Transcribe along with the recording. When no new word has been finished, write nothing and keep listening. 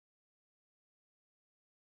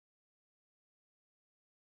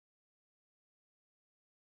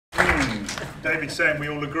David's saying we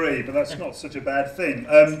all agree, but that's not such a bad thing.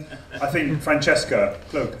 I think Francesca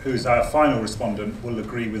Klug, who's our final respondent, will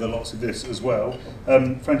agree with a lot of this as well.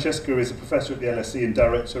 Francesca is a professor at the LSE and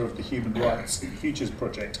director of the Human Rights Futures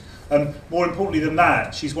Project. More importantly than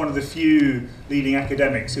that, she's one of the few leading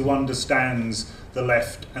academics who understands the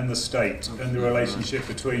left and the state and the relationship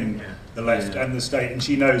between the left and the state, and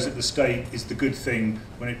she knows that the state is the good thing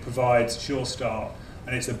when it provides Sure Start,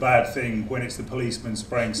 and it's a bad thing when it's the policeman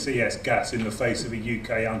spraying CS gas in the face of a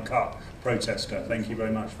UK uncut protester. Thank you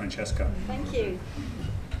very much, Francesca. Thank you.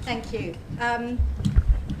 Thank you. I'm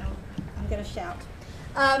going to shout.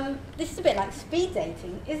 This is a bit like speed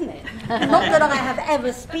dating, isn't it? Not that I have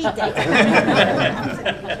ever speed dated.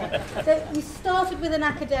 So you started with an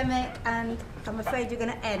academic, and I'm afraid you're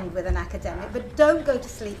going to end with an academic, but don't go to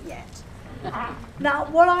sleep yet. Now,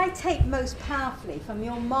 what I take most powerfully from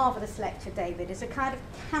your marvellous lecture, David, is a kind of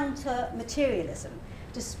counter-materialism,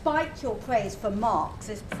 despite your praise for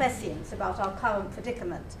Marx's prescience about our current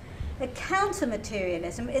predicament. A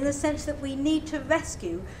counter-materialism in the sense that we need to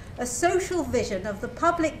rescue a social vision of the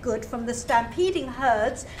public good from the stampeding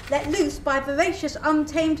herds let loose by voracious,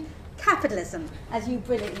 untamed capitalism, as you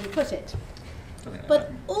brilliantly put it.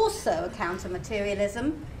 But also a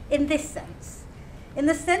counter-materialism in this sense. In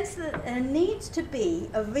the sense that there needs to be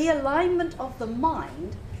a realignment of the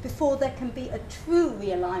mind before there can be a true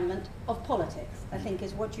realignment of politics, I think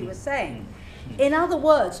is what you were saying. In other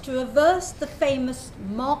words, to reverse the famous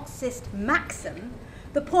Marxist maxim,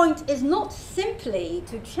 the point is not simply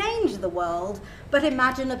to change the world, but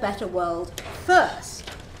imagine a better world first.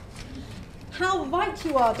 How right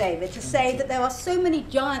you are, David, to say that there are so many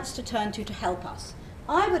giants to turn to help us.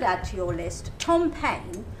 I would add to your list Tom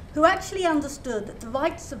Paine, who actually understood that the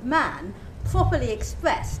rights of man, properly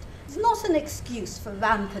expressed, is not an excuse for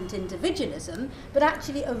rampant individualism, but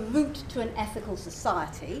actually a route to an ethical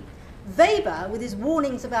society. Weber, with his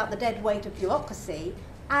warnings about the dead weight of bureaucracy,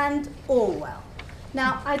 and Orwell.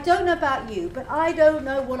 Now, I don't know about you, but I don't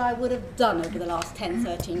know what I would have done over the last 10,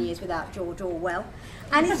 13 years without George Orwell.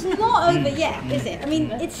 And it's not over yet, is it? I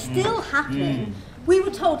mean, it's still happening. We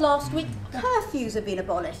were told last week curfews have been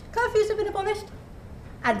abolished. Curfews have been abolished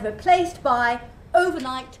and replaced by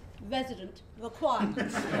overnight resident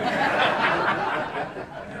requirements. I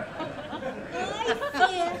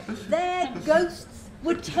fear their ghosts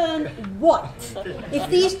would turn white if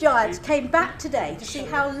these giants came back today to see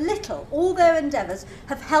how little all their endeavours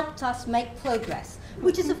have helped us make progress,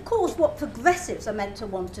 which is of course what progressives are meant to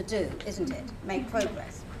want to do, isn't it? Make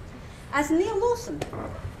progress. As Neil Lawson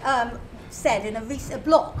said in a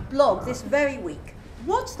blog this very week,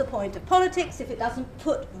 what's the point of politics if it doesn't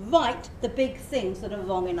put right the big things that are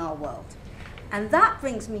wrong in our world? And that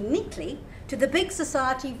brings me neatly to the big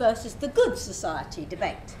society versus the good society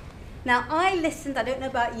debate. Now, I listened, I don't know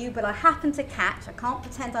about you, but I happened to catch, I can't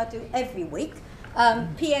pretend I do every week,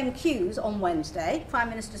 PMQs on Wednesday, Prime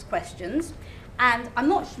Minister's Questions, and I'm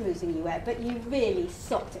not schmoozing you, Ed, but you really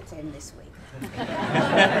socked it in this week.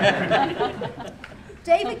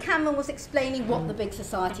 David Cameron was explaining what the big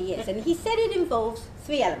society is, and he said it involves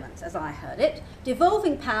three elements, as I heard it: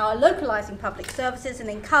 devolving power, localising public services, and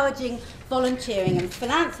encouraging volunteering and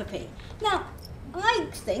philanthropy. Now, I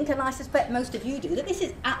think, and I suspect most of you do, that this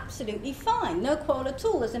is absolutely fine, no quarrel at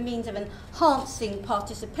all, as a means of enhancing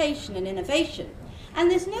participation and innovation. And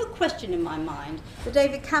there's no question in my mind that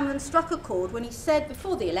David Cameron struck a chord when he said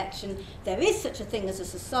before the election, there is such a thing as a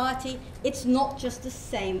society, it's not just the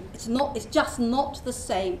same, it's just not the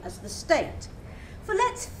same as the state. For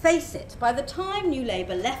let's face it, by the time New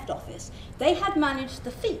Labour left office, they had managed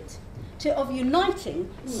the feat of uniting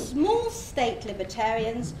small state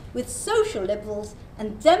libertarians with social liberals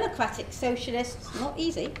and democratic socialists, not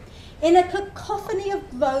easy, in a cacophony of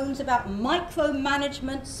groans about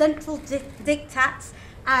micromanagement, central diktats,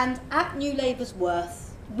 and, at New Labour's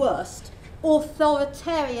worst,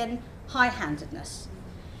 authoritarian high-handedness.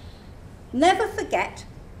 Never forget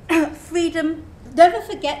freedom, never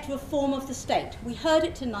forget reform of the state. We heard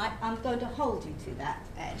it tonight. I'm going to hold you to that,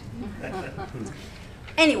 Ed.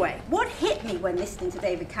 Anyway, what hit me when listening to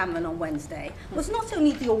David Cameron on Wednesday was not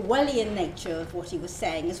only the Orwellian nature of what he was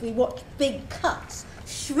saying as we watched big cuts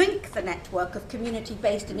shrink the network of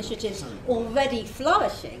community-based initiatives already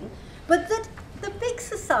flourishing, but that the big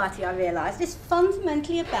society, I realised, is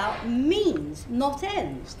fundamentally about means, not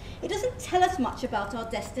ends. It doesn't tell us much about our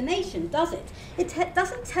destination, does it? It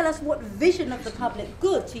doesn't tell us what vision of the public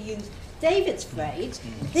good, to use David's phrase,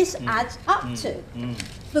 this adds up to.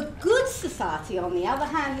 The good society, on the other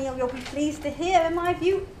hand, Neil, you'll be pleased to hear, in my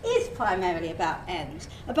view, is primarily about ends,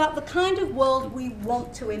 about the kind of world we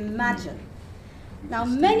want to imagine. Now,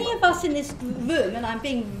 many of us in this room, and I'm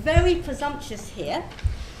being very presumptuous here,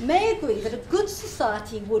 may agree that a good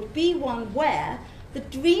society would be one where the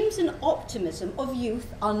dreams and optimism of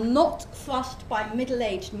youth are not crushed by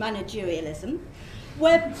middle-aged managerialism,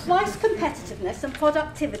 where price competitiveness and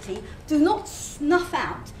productivity do not snuff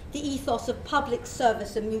out the ethos of public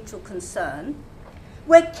service and mutual concern,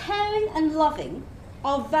 where caring and loving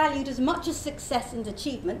are valued as much as success and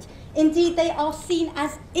achievement. Indeed, they are seen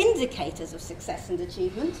as indicators of success and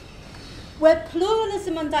achievement, where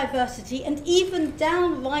pluralism and diversity and even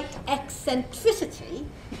downright eccentricity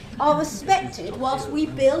are respected whilst we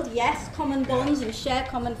build, yes, common bonds and share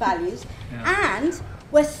common values, and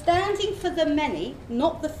where standing for the many,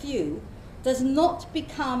 not the few, does not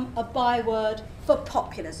become a byword for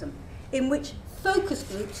populism, in which focus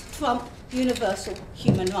groups trump universal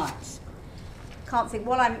human rights. Can't think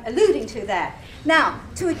what I'm alluding to there. Now,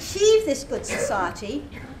 to achieve this good society,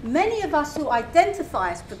 many of us who identify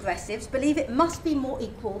as progressives believe it must be more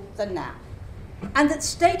equal than now, and that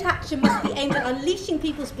state action must be aimed at unleashing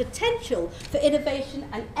people's potential for innovation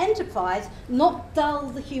and enterprise, not dull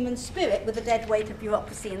the human spirit with the dead weight of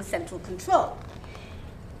bureaucracy and central control.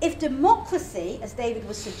 If democracy, as David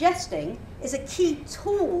was suggesting, is a key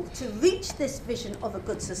tool to reach this vision of a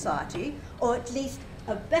good society, or at least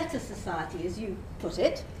a better society, as you put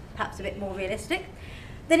it, perhaps a bit more realistic,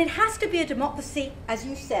 then it has to be a democracy, as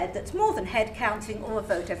you said, that's more than head counting or a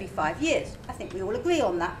vote every 5 years. I think we all agree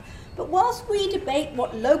on that. But whilst we debate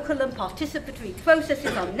what local and participatory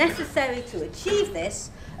processes are necessary to achieve this,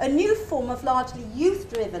 a new form of largely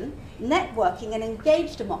youth-driven, networking and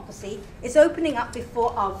engaged democracy is opening up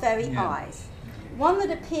before our very eyes. One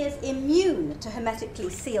that appears immune to hermetically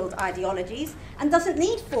sealed ideologies and doesn't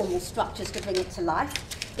need formal structures to bring it to life.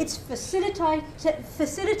 It's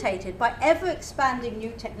facilitated by ever-expanding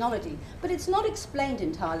new technology, but it's not explained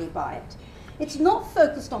entirely by it. It's not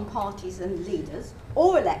focused on parties and leaders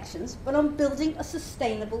or elections, but on building a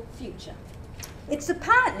sustainable future. It's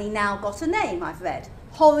apparently now got a name, I've read,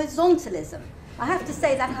 horizontalism. I have to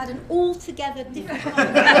say that had an altogether different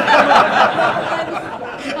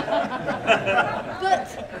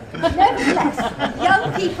But nevertheless,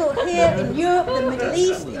 young people here in Europe, the Middle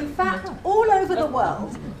East, in fact, all over the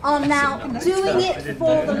world, are now doing it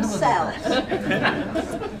for themselves.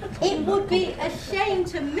 It would be a shame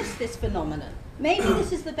to miss this phenomenon. Maybe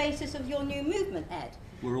this is the basis of your new movement, Ed.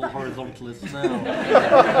 We're all horizontalists now.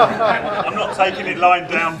 I'm not taking it lying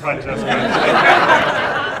down, Francesca.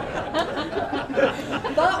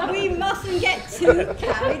 But we mustn't get too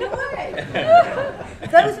carried away.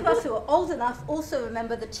 Those of us who are old enough also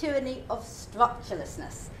remember the tyranny of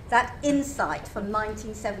structurelessness, that insight from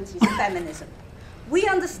 1970s feminism. We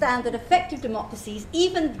understand that effective democracies,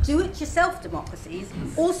 even do-it-yourself democracies,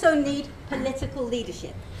 also need political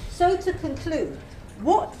leadership. So to conclude,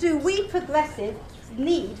 what do we progressives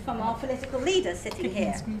need from our political leaders sitting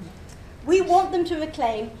here? We want them to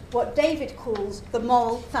reclaim what David calls the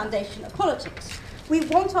moral foundation of politics. We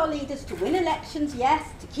want our leaders to win elections, yes,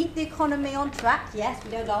 to keep the economy on track, yes,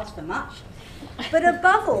 we don't ask for much. But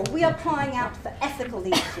above all, we are crying out for ethical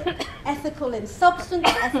leadership, ethical in substance,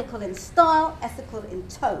 ethical in style, ethical in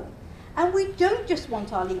tone. And we don't just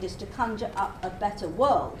want our leaders to conjure up a better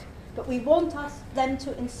world, but we want them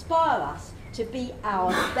to inspire us to be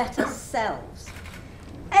our better selves.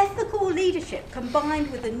 Ethical leadership combined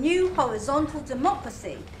with a new horizontal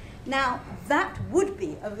democracy, now that would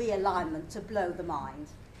be a realignment to blow the mind.